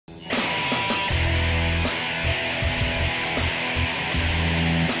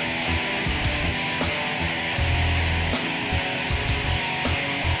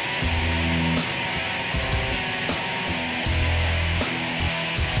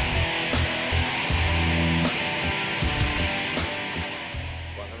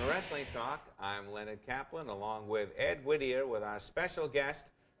Talk. I'm Len and Ed, along with Ed Whittier, with our special guest,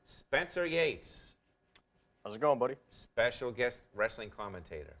 Spencer Yates. How's it going, buddy? Special guest wrestling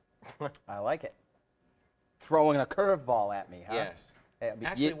commentator. I like it. Throwing a curveball at me, huh? Yes. Hey,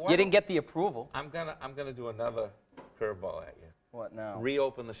 Actually, you didn't get the approval. I'm gonna do another curveball at you. What now?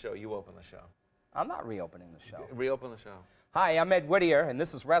 Reopen the show. You open the show. I'm not reopening the show. Reopen the show. Hi, I'm Ed Whittier, and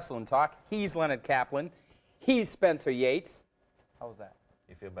this is Wrestling Talk. He's Leonard Kaplan. He's Spencer Yates. How was that?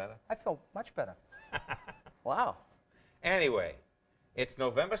 You feel better? I feel much better. Wow. Anyway, it's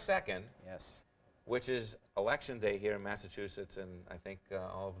November 2nd. Yes. Which is election day here in Massachusetts and I think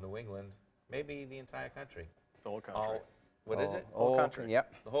all of New England, maybe the entire country. The whole country. What is it? Whole country.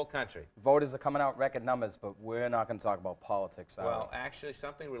 Yep. The whole country. Voters are coming out record numbers, but we're not going to talk about politics. Well, actually,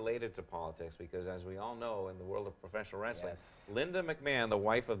 something related to politics, because as we all know, in the world of professional wrestling, yes. Linda McMahon, the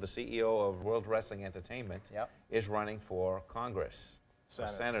wife of the CEO of World Wrestling Entertainment, is running for Congress.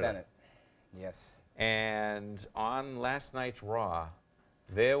 Senator. Senate. Yes. And on last night's Raw,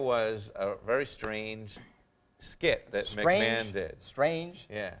 there was a very strange skit that McMahon did. Strange?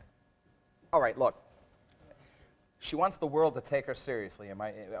 Yeah. All right, look. She wants the world to take her seriously.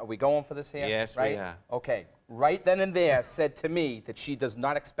 Are we going for this here? Yes, right? we are. Okay. Right then and there said to me that she does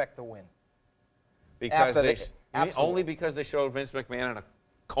not expect to win. Because only because they showed Vince McMahon in a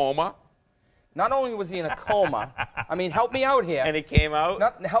coma? Not only was he in a coma, I mean, help me out here. And he came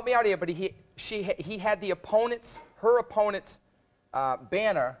out? Help me out here, but he had the her opponent's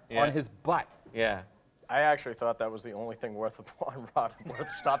banner on his butt. Yeah. I actually thought that was the only thing worth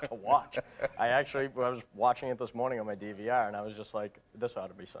stop to watch. I was watching it this morning on my DVR, and I was just like, this ought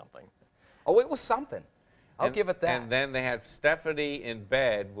to be something. Oh, it was something. I'll give it that. And then they had Stephanie in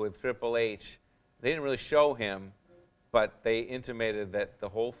bed with Triple H. They didn't really show him, but they intimated that the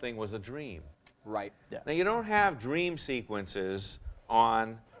whole thing was a dream. Right. Yeah. Now, you don't have dream sequences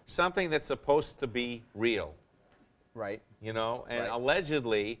on something that's supposed to be real. Right. You know, and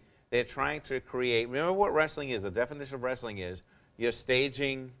allegedly, they're trying to create, remember what wrestling is, the definition of wrestling is, you're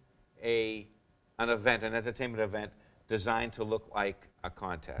staging an event, an entertainment event, designed to look like a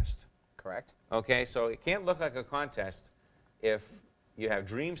contest. Correct. Okay, so it can't look like a contest if you have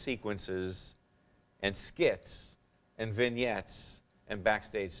dream sequences and skits and vignettes and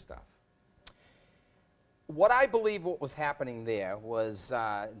backstage stuff. What I believe what was happening there was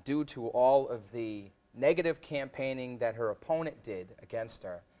due to all of the negative campaigning that her opponent did against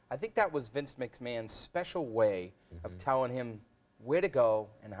her. I think that was Vince McMahon's special way of telling him where to go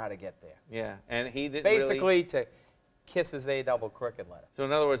and how to get there. Yeah, and he didn't basically to kiss his A double crooked letter. So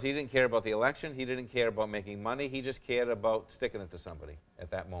in other words, he didn't care about the election. He didn't care about making money. He just cared about sticking it to somebody at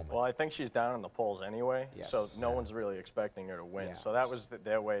that moment. Well, I think she's down in the polls anyway, so no one's really expecting her to win. Yeah. So that was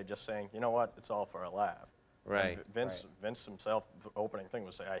their way of just saying, you know what, it's all for a laugh. Right. And Vince himself, the opening thing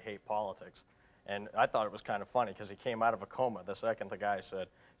was say, I hate politics. And I thought it was kind of funny because he came out of a coma the second the guy said,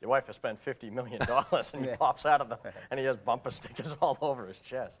 your wife has spent $50 million, and he pops out of the, and he has bumper stickers all over his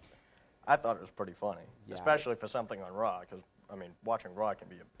chest. I thought it was pretty funny, especially for something on Raw, because, I mean, watching Raw can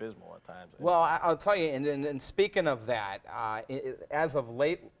be abysmal at times. Well, I'll tell you, and speaking of that, as of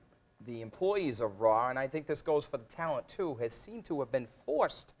late, the employees of Raw, and I think this goes for the talent too, has seemed to have been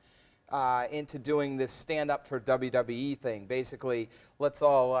forced into doing this stand-up for WWE thing. Basically, let's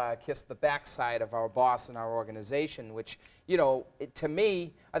all kiss the backside of our boss and our organization, which, you know, to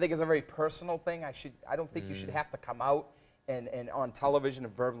me, I think is a very personal thing. I don't think you should have to come out and on television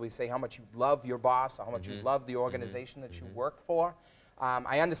and verbally say how much you love your boss or how much you love the organization that you work for.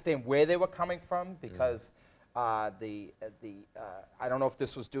 I understand where they were coming from because I don't know if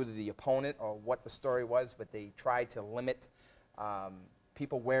this was due to the opponent or what the story was, but they tried to limit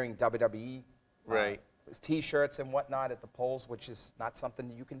people wearing WWE T-shirts and whatnot at the polls, which is not something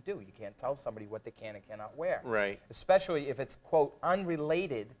that you can do. You can't tell somebody what they can and cannot wear. Right. Especially if it's, quote,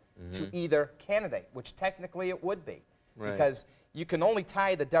 unrelated to either candidate, which technically it would be. Right. Because you can only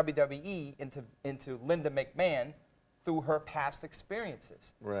tie the WWE into Linda McMahon through her past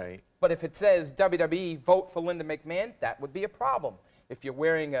experiences. Right. But if it says WWE, vote for Linda McMahon, that would be a problem. If you're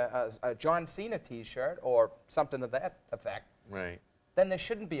wearing a John Cena T-shirt or something to that effect. Right. Then there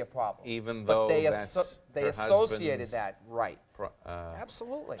shouldn't be a problem. Even though they associated that, right.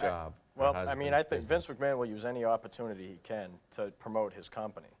 Absolutely. Job. Well, I mean, I think Vince McMahon will use any opportunity he can to promote his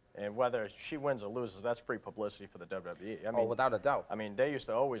company. And whether she wins or loses, that's free publicity for the WWE. I mean, without a doubt. I mean, they used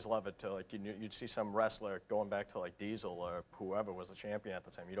to always love it to, like, you'd see some wrestler going back to, like, Diesel or whoever was the champion at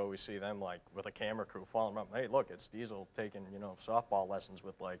the time. You'd always see them, like, with a camera crew following them up. Hey, look, it's Diesel taking, you know, softball lessons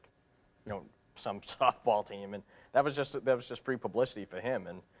with, like, you know, some softball team. And that was just free publicity for him.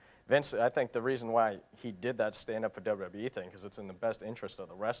 And Vince, I think the reason why he did that stand-up for WWE thing, because it's in the best interest of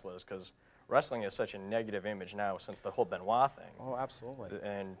the wrestlers, because wrestling is such a negative image now since the whole Benoit thing. Oh, absolutely.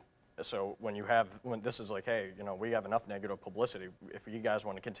 And so when this is like, hey, you know, we have enough negative publicity. If you guys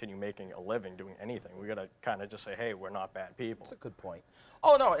want to continue making a living doing anything, we got to kind of just say, hey, we're not bad people. That's a good point.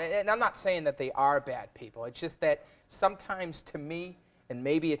 Oh, no, and I'm not saying that they are bad people. It's just that sometimes to me, and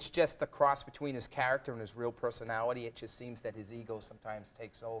maybe it's just a cross between his character and his real personality, it just seems that his ego sometimes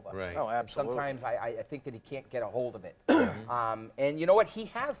takes over. Right. Oh, absolutely. And sometimes I think that he can't get a hold of it. And you know what? He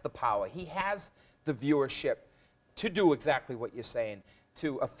has the power. He has the viewership to do exactly what you're saying,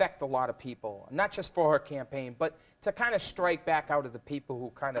 to affect a lot of people, not just for her campaign, but to kind of strike back out of the people who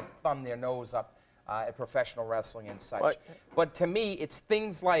kind of thumb their nose up at professional wrestling and such. But to me, it's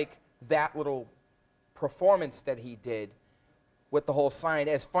things like that little performance that he did with the whole sign.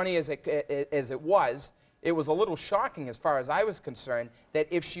 As funny as it was a little shocking as far as I was concerned that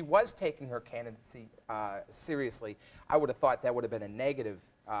if she was taking her candidacy seriously, I would have thought that would have been a negative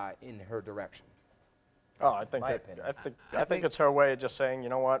in her direction. Oh, I think it's her way of just saying, you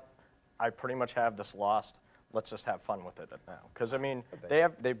know what, I pretty much have this lost. Let's just have fun with it now. Because I mean,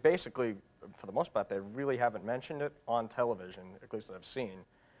 they basically, for the most part, they really haven't mentioned it on television, at least I've seen,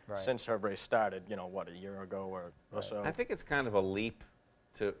 since her race started. You know, what, a year ago or so. I think it's kind of a leap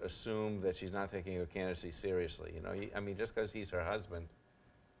to assume that she's not taking her candidacy seriously. You know, I mean, just because he's her husband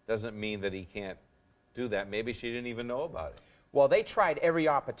doesn't mean that he can't do that. Maybe she didn't even know about it. Well, they tried every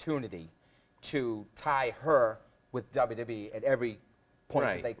opportunity to tie her with WWE at every point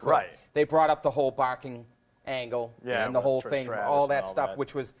that they could. Right. They brought up the whole barking angle and the whole thing, all that stuff,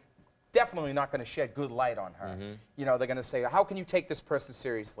 which was definitely not going to shed good light on her. You know, they're going to say, how can you take this person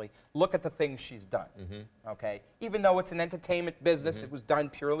seriously? Look at the things she's done. Okay? Even though it's an entertainment business, it was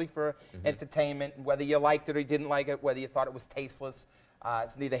done purely for entertainment, whether you liked it or you didn't like it, whether you thought it was tasteless,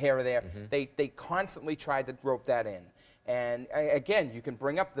 it's neither here or there. They constantly tried to rope that in. And again, you can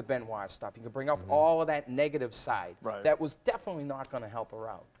bring up the Benoit stuff. You can bring up all of that negative side. That was definitely not going to help her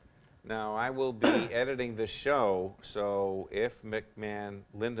out. Now, I will be editing this show, so if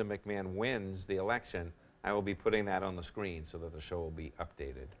Linda McMahon wins the election, I will be putting that on the screen so that the show will be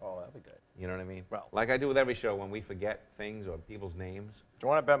updated. Oh, that'll be good. You know what I mean? Well, like I do with every show when we forget things or people's names. Do you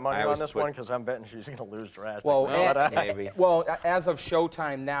want to bet money on this one? Because I'm betting she's going to lose drastically. Well, maybe. Well, as of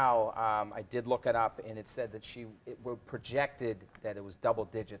Showtime now, I did look it up, and it said that it was projected that it was double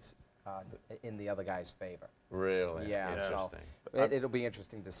digits in the other guy's favor. Really? Yeah. Interesting. So it'll be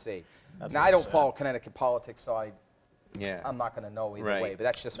interesting to see. That's now, I don't follow Connecticut politics, so I'm not going to know either way. But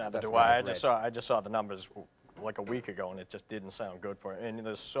that's just that's what I just saw the numbers like a week ago, and it just didn't sound good for it. And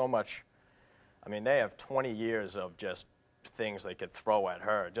there's so much. I mean, they have 20 years of just things they could throw at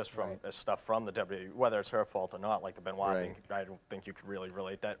her, just from stuff from the WWE, whether it's her fault or not. Like the Benoit thing, I don't think you could really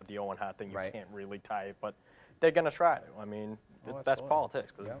relate that. The Owen Hart thing, you can't really tie it, but they're going to try to. I mean, that's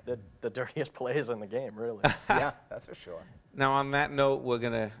politics, because they're the dirtiest players in the game, really. Yeah, that's for sure. Now, on that note, we're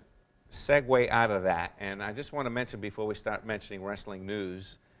going to segue out of that, and I just want to mention before we start mentioning wrestling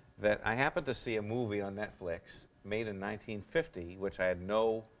news that I happened to see a movie on Netflix made in 1950, which I had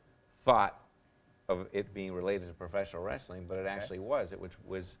no thought of it being related to professional wrestling, but it actually was. It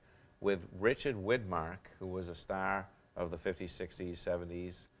was with Richard Widmark, who was a star of the 50s, 60s,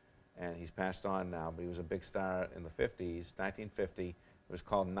 70s, and he's passed on now, but he was a big star in the 50s, 1950. It was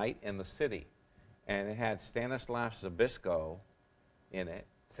called Night in the City, and it had Stanislav Zabisco in it.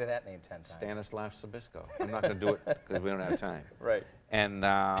 Say that name 10 times. Stanislav Zabisco. I'm not going to do it because we don't have time. Right. And,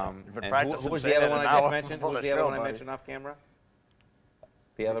 who was the other one I just mentioned? Who was the other one I mentioned off camera?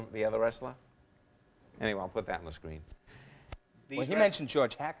 The other wrestler? Anyway, I'll put that on the screen. Well, he mentioned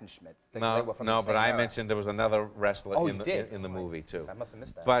George Hackenschmidt. No, but I mentioned there was another wrestler in the movie, too. I must have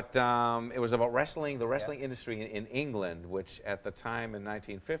missed that. But it was about wrestling, the wrestling industry in England, which at the time in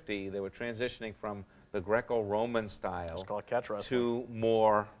 1950, they were transitioning from the Greco-Roman style to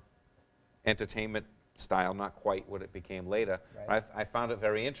more entertainment style, not quite what it became later. Right. I found it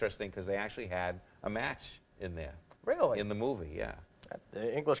very interesting because they actually had a match in there. Really? In the movie, yeah.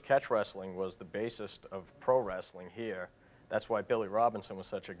 The English catch wrestling was the basis of pro wrestling here. That's why Billy Robinson was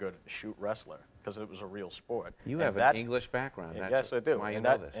such a good shoot wrestler, because it was a real sport. You have an English background. Yes, I do. Why you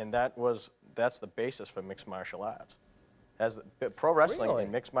know this. And that's the basis for mixed martial arts. Pro wrestling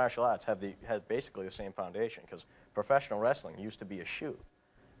and mixed martial arts have basically the same foundation, because professional wrestling used to be a shoot.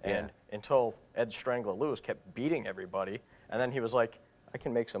 And until Ed Strangler Lewis kept beating everybody, and then he was like, I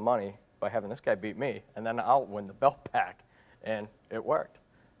can make some money by having this guy beat me, and then I'll win the belt back. And it worked.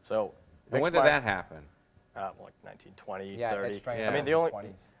 So when did that happen? Like 1920, 30. Yeah. I mean,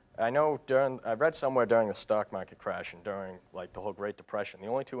 I know I read somewhere during the stock market crash and during like the whole Great Depression, the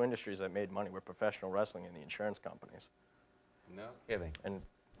only two industries that made money were professional wrestling and the insurance companies. No kidding. And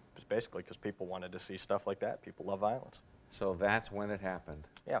it's basically because people wanted to see stuff like that. People love violence. So that's when it happened.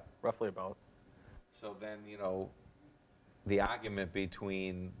 Yeah, roughly about. So then, you know, the argument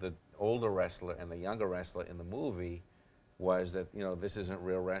between the older wrestler and the younger wrestler in the movie was that, you know, this isn't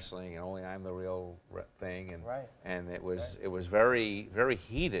real wrestling and only I'm the real thing. And, Right. and it was very, very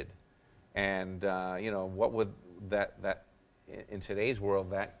heated. And, you know, what would in today's world,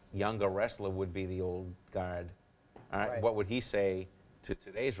 that younger wrestler would be the old guard. All right? Right. What would he say to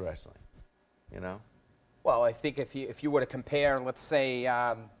today's wrestling, you know? Well, I think if you were to compare, let's say,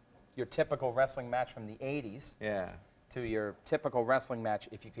 your typical wrestling match from the 80s Yeah. to your typical wrestling match,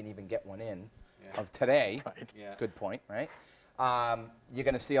 if you can even get one in, of today, Right. Yeah. good point, right? You're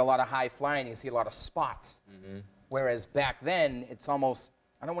going to see a lot of high flying, you see a lot of spots. Whereas back then, it's almost,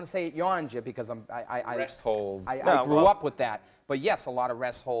 I don't want to say it yawned you because I Rest hold. I grew up with that. But yes, a lot of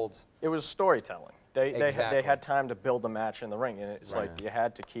rest holds. It was storytelling. They Exactly. had time to build the match in the ring, and it's like you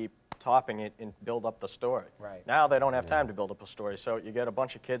had to keep topping it and build up the story. Right. Now they don't have time to build up a story, so you get a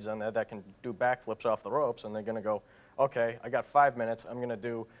bunch of kids in there that can do backflips off the ropes, and they're going to go, okay, I got 5 minutes, I'm going to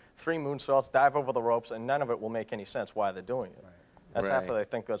do 3 moonsaults, dive over the ropes, and none of it will make any sense why they're doing it. Right. That's half of I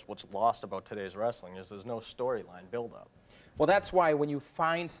think that's what's lost about today's wrestling is there's no storyline build-up. Well, that's why when you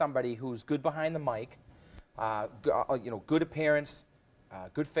find somebody who's good behind the mic, you know, good appearance,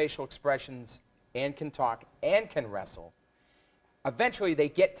 good facial expressions, and can talk and can wrestle, eventually they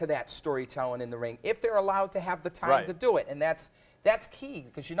get to that storytelling in the ring if they're allowed to have the time to do it. And that's key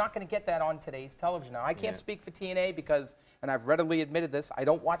because you're not going to get that on today's television. Now, I can't speak for TNA because, and I've readily admitted this, I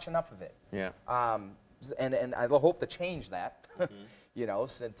don't watch enough of it. Yeah. And I hope to change that. You know,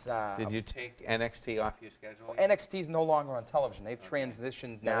 since Did you take NXT off your schedule? NXT's no longer on television. They've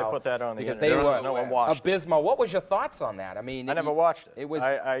transitioned now. Yeah, they put that on the because internet. they were No one watched abysmal. What was your thoughts on that? I mean, I never watched it. It was.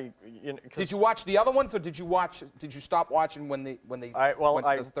 You know, Did you watch the other ones, or did you stop watching when they went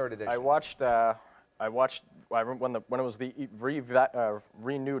to this third edition? I watched when it was the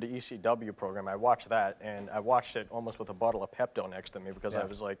renewed ECW program. I watched that, and I watched it almost with a bottle of Pepto next to me because I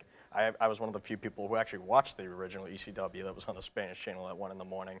was like, I was one of the few people who actually watched the original ECW that was on the Spanish channel at 1 in the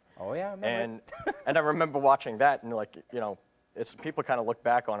morning. Oh yeah, I remember. And I remember watching that, and like, you know, it's people kind of look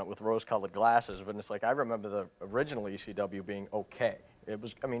back on it with rose-colored glasses, but it's like I remember the original ECW being okay. It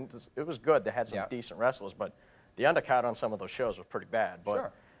was, I mean, it was good. They had some decent wrestlers, but the undercard on some of those shows was pretty bad. But,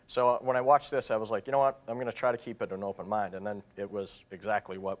 Sure. So when I watched this, I was like, you know what? I'm going to try to keep it an open mind. And then it was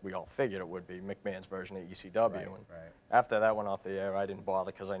exactly what we all figured it would be, McMahon's version of ECW. Right, and right. after that went off the air, I didn't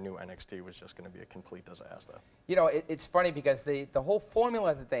bother because I knew NXT was just going to be a complete disaster. You know, it's funny because the whole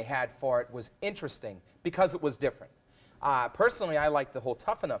formula that they had for it was interesting because it was different. Personally, I liked the whole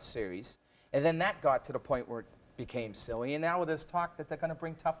Tough Enough series, and then that got to the point where it became silly. And now there's talk that they're going to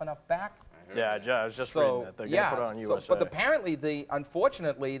bring Tough Enough back. Yeah, I was just reading that. They're going to put it on USA. But apparently,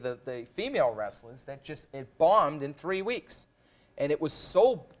 unfortunately, the female wrestlers, it bombed in 3 weeks. And it was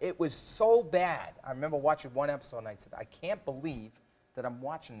so bad. I remember watching one episode, and I said, I can't believe that I'm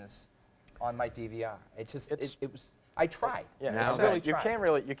watching this on my DVR. It was. I tried. Yeah, I really tried.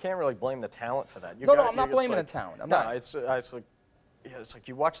 You can't really blame the talent for that. No, I'm not blaming the talent. I'm not. It's like. Yeah, it's like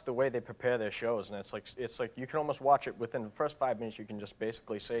you watch the way they prepare their shows, and it's like you can almost watch it within the first 5 minutes. You can just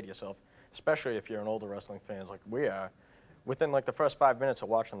basically say to yourself, especially if you're an older wrestling fan, like we are, within like the first 5 minutes of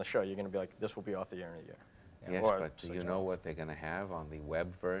watching the show, you're going to be like, this will be off the air in a year. Yes, Or but do you know what they're going to have on the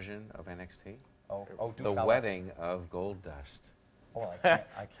web version of NXT? Do The tell wedding of Goldust. Oh,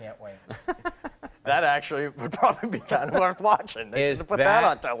 I can't wait. That actually would probably be kind of worth watching. They should put that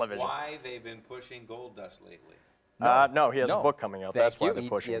on television. Why they've been pushing Goldust lately? No, he has a book coming out. That's why they're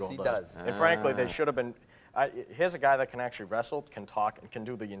pushing Goldust. Yes, he does. And frankly, they should have been. Here's a guy that can actually wrestle, can talk, and can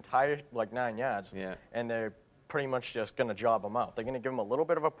do the entire 9 yards. Yeah. And they're pretty much just going to job him out. They're going to give him a little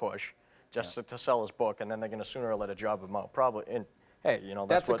bit of a push, just to sell his book, and then they're going to sooner or later job him out. Probably. And hey, you know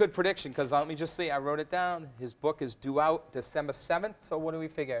that's a good prediction because let me just see. I wrote it down. His book is due out December 7th. So what do we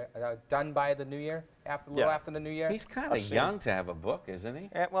figure? Done by the New Year? After the New Year? He's kind of young to have a book, isn't he?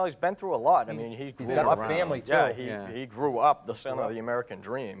 Yeah, well, he's been through a lot. I mean, he's got a family too. Yeah, he grew up the son of the American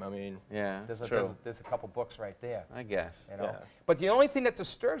dream. I mean, yeah, there's true. There's a couple books right there. I guess. You know? But the only thing that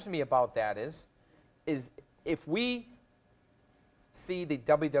disturbs me about that is if we see the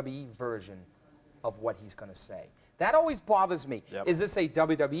WWE version of what he's going to say. That always bothers me. Yep. Is this a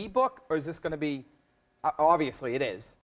WWE book, or is this going to be, obviously it is,